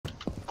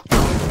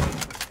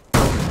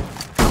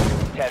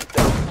10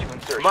 seconds to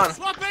insertion. Come on.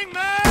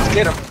 Let's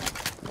get him. 5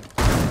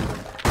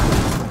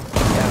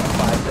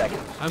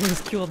 seconds. I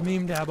almost killed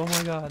Meme Dab, oh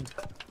my god.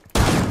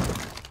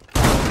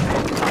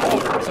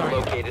 Sorry.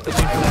 Located the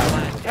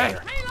biohazard Hey!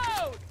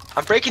 container.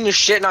 I'm breaking your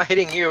shit, not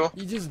hitting you.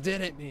 You just did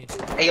it me.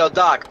 Hey, yo,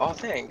 Doc. Oh,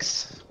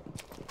 thanks.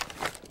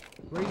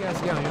 Where you guys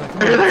going?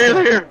 You're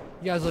like, Here.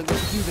 you guys like,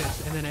 let's do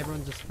this, and then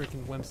everyone just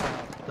freaking wimps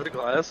out. Is that a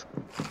glass?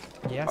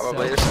 Yeah,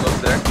 Probably so. there's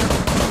smoke there.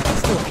 I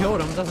still killed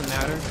him, doesn't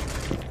matter.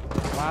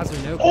 Glass or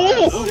no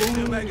glass.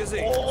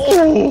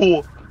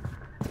 Oh!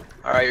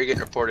 Alright, you're getting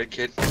reported,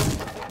 kid.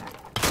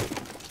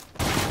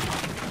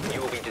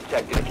 You will be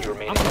detected if you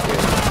remain in the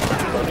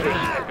location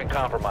has been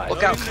compromised.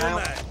 Look out,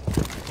 Kyle.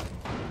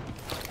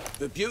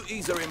 The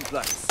beauties are in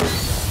place.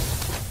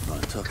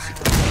 Not toxic.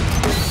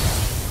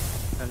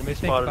 Let me think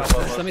spotted about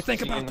above this. us. Let me think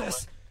Seeing about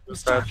this.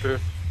 Is that true?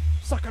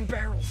 Sucking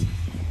barrels.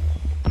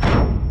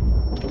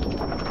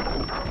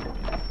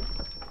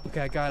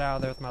 Okay, I got out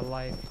of there with my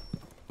life.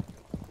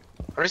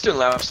 I'm just doing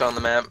laps on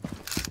the map.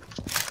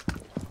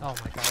 Oh my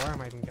god, where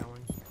am I even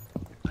going?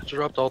 I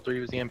dropped all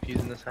 3 of the MPs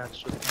in this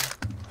hatch just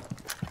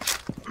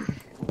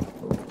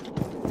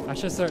now. I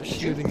should start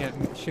shooting at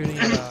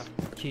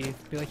Keith.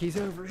 Be like, he's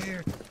over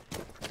here.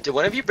 Did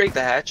one of you break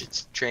the hatch?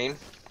 It's train.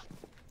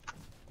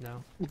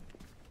 No.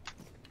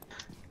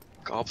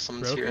 Gulp,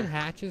 someone's Broken here.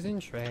 hatches in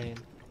train.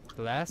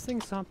 The last thing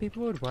some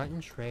people would want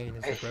in train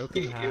is a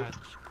broken hate you. hatch.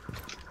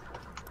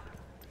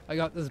 I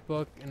got this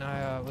book and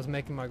I was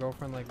making my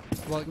girlfriend like,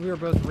 well, we were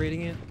both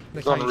reading it. Like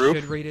It's on how the you roof?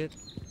 should read it.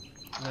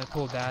 And I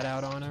pulled that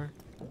out on her.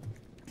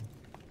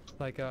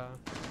 Like,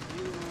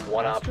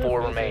 One op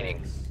 4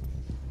 remaining.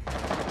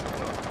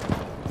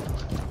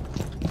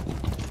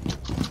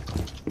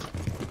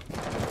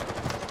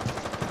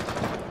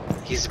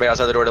 He's right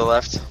outside the door to the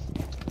left.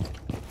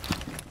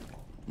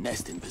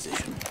 Nest in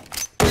position.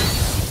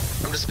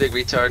 I'm just a big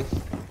retard.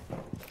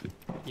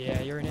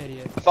 Yeah, you're an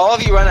idiot. If all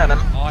of you run at him,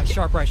 Oh,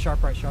 sharp right,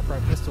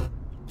 pistol.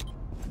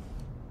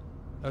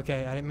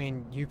 Okay, I didn't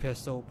mean you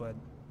pistol, but...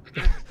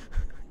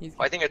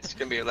 I think it's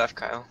gonna be your left,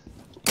 Kyle.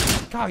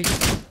 God,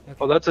 okay.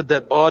 Oh, that's a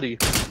dead body.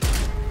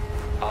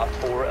 Op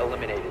 4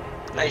 eliminated.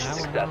 Nice That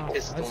went success, off. I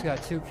pistol. just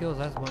got 2 kills,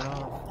 that went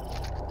off.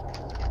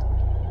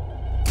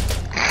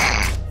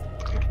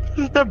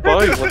 That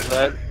body was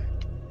that?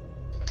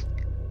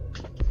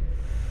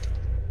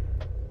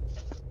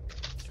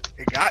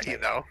 It got you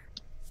though.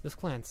 This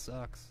clan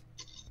sucks.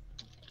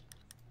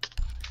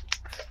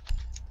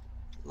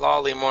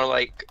 Lolly, more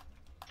like.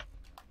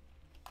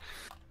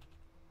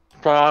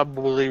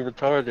 Probably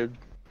retarded.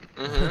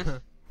 Mm-hmm.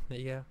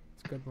 Yeah,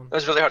 it's a good one. That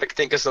was really hard to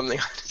think of something,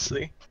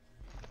 honestly.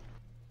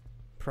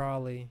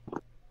 Probably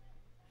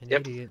an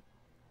Yep. idiot.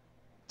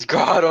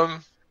 Got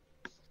him.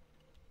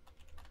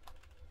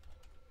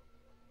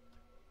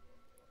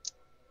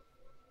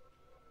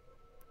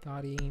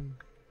 Got him.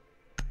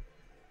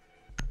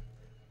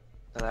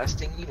 The last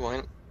thing you'd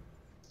want.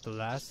 The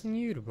last thing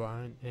you'd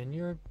want in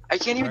your I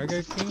can't even.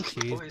 Burger King Boys.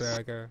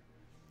 cheeseburger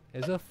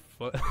is a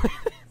foot.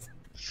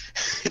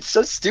 It's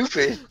so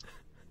stupid.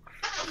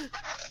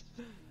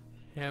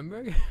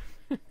 Hamburger.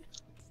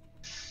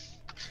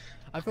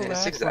 I feel That's bad for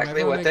him. exactly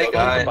Everyone what they makes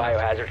got. fun The of him.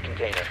 biohazard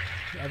container.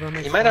 Everyone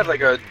makes He might fun have of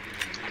like him.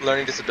 a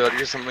learning disability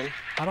or something.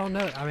 I don't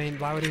know. I mean,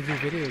 why would he do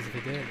videos if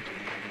he did?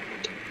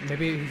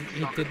 Maybe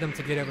he did them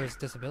to get over his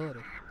disability.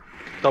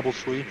 Double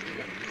sweet.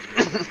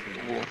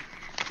 Ooh.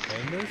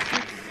 Rainbow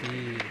Six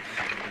Siege.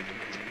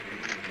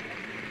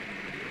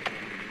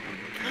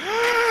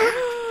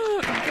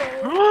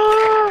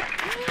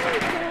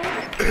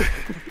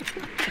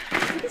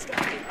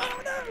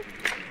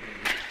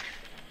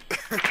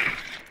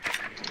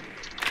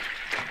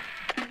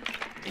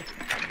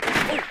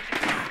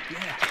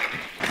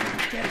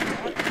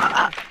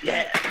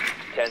 Yeah.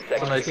 10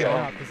 seconds Nice to He's giving go.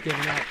 up. He's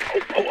giving up.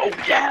 Oh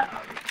yeah.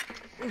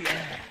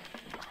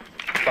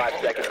 5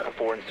 seconds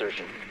before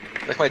insertion.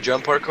 Like my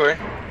jump parkour.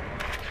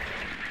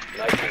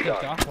 Nicely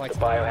done. Doc likes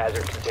The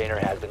biohazard container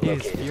has been He's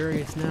located.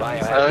 furious now.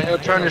 Biohazard I'm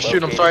trying to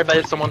shoot. I'm sorry if I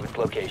hit someone. its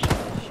location.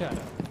 Shut up.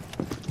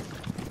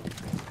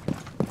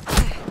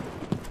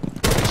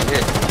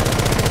 Shit.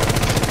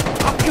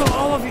 I'll kill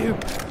all of you!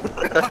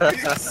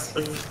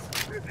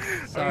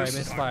 Sorry,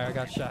 misfire. I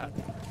got shot.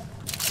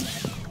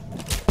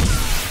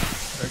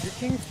 Burger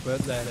King's foot,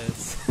 that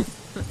is.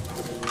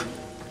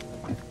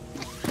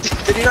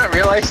 Did you not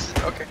realize?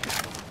 Okay.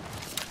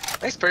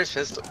 Nice burst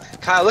pistol.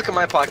 Kyle, look at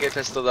my pocket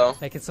pistol though.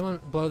 Hey, can someone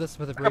blow this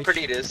with a Look how breach?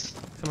 pretty it is.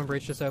 Someone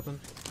breach this open.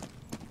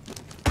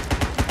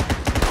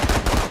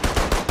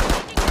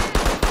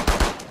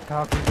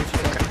 Kyle, can you breach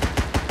it open?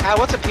 Kyle,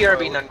 what's a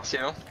PRB 92?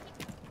 Can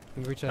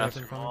you breach that That's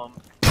open for me? wrong.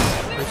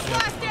 Breach it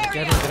open for me.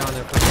 Get everyone get on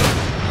there for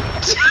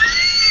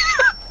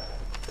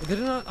me. Did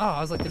it not? Oh, I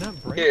was like, did it not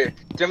break? Here, do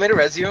you want me to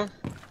res you?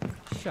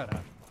 Shut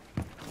up.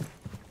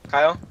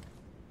 Kyle?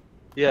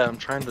 Yeah, I'm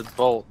trying to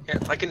bolt. Here,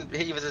 I can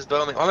hit you with this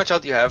bow. How much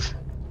health do you have?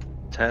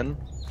 10.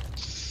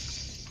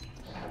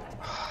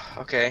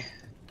 Okay.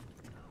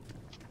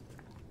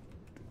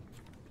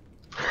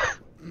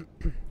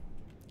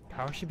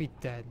 Power should be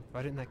dead.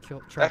 Why didn't that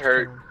kill? That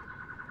hurt. Kill him?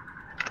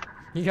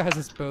 You guys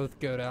just both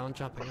go down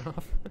jumping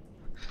off.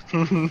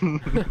 And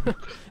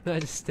I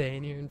just stay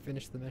in here and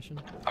finish the mission.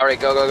 Alright,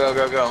 go, go, go,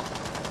 go, go.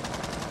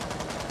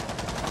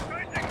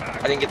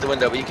 I didn't get the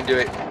window, but you can do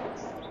it.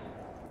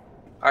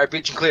 Alright,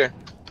 breach and clear.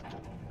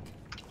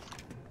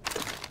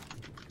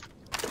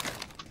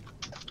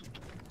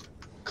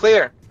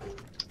 Clear.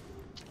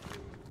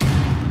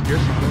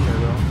 Here's some in there,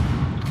 though.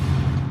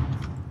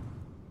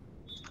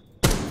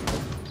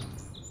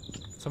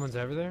 Someone's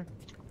over there?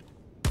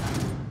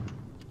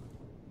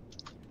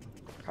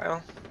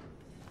 Kyle.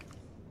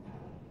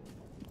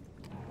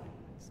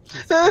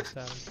 Jesus Ah. Christ,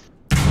 Adam.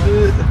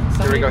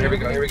 Here we go, Somebody here we over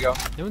go, there? here we go.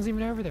 No one's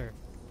even over there.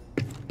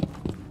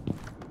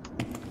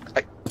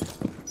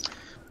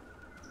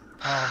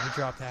 Oh, he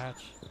dropped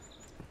hatch.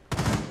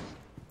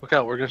 Look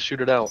out, we're gonna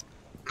shoot it out.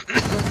 There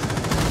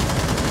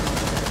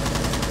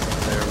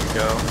we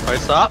go. Alright,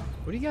 stop.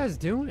 What are you guys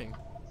doing?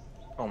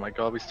 Oh my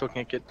god, we still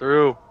can't get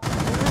through. What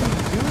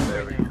are you doing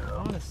There we right now?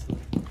 Honestly.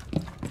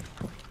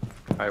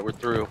 Alright, we're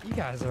through. You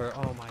guys are,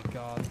 oh my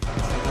god.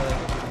 That's really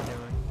what you're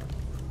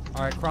doing.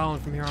 Alright, crawling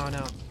from here on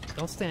out.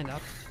 Don't stand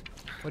up.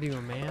 What are you,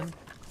 a man?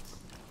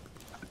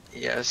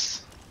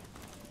 Yes.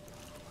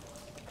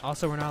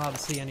 Also, we're not allowed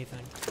to see anything.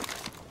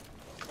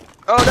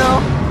 Oh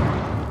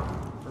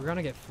no! We're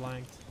gonna get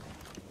flanked.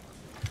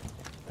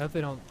 I hope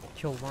they don't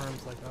kill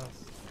worms like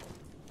us.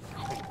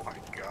 Oh my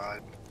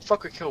god.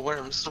 Fuck, we kill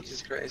worms.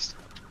 Jesus Christ.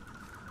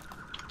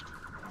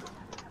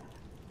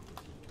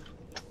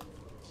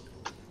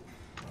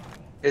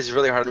 It's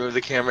really hard to move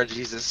the camera,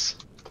 Jesus.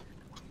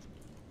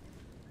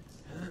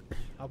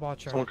 I'll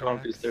watch our Someone coming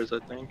up these backs. stairs, I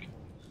think.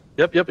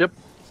 Yep, yep, yep.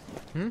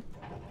 Hmm?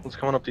 Someone's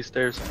coming up these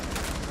stairs.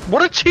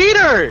 What a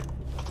cheater!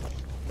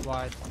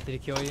 Why? Did he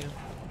kill you?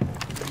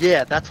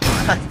 Yeah, that's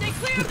why. Stay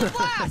clear of the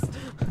blast!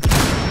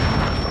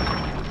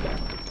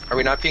 Are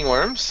we not being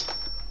worms?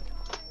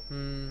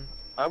 Hmm.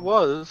 I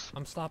was.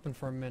 I'm stopping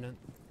for a minute.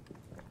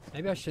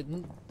 Maybe I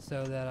shouldn't,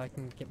 so that I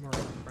can get more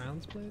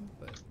rounds played,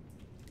 but...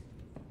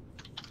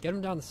 Get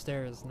him down the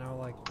stairs, now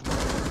like...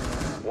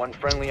 One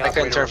friendly I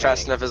couldn't operator turn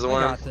fast remaining. enough as a I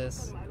worm. got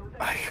this.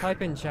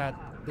 Type in chat,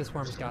 this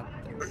worm's got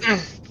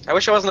this. I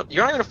wish I wasn't.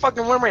 You're not even a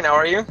fucking worm right now,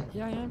 are you?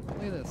 Yeah, I am.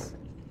 Look at this.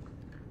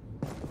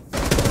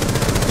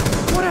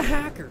 What a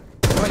hacker!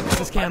 Wait, this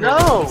is Cam.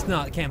 No! It's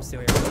not. Cam's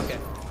still here. Okay,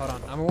 hold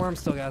on. I'm a worm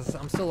still, guys.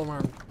 I'm still a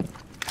worm.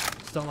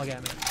 Just don't look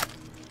at me.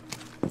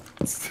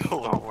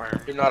 Still a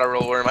worm. You're not a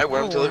real worm. I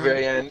worm till the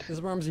very end.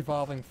 This worm's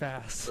evolving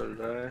fast. So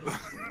did I.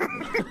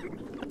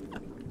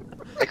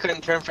 I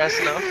couldn't turn fast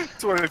enough.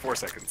 24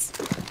 seconds.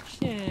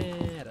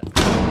 Shut up.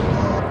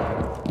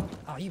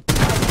 Oh, you.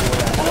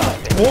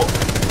 Whoa!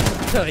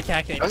 Totally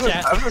calculated, I was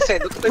chat. gonna say,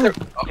 it looks like they're.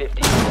 Oh,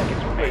 15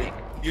 seconds remaining.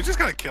 You just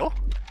got a kill?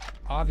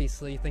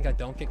 Obviously, you think I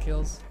don't get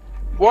kills?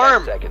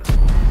 worm! 10 seconds.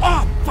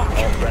 Oh, fuck!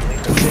 All friendlies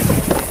are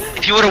finished.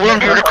 If you would've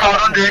wormed, you would've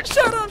crawled under it.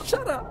 Shut up,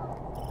 shut up!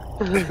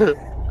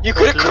 You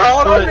could've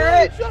crawled under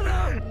it! Shut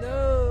up!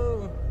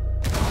 No!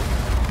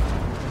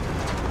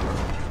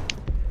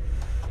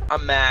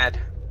 I'm mad.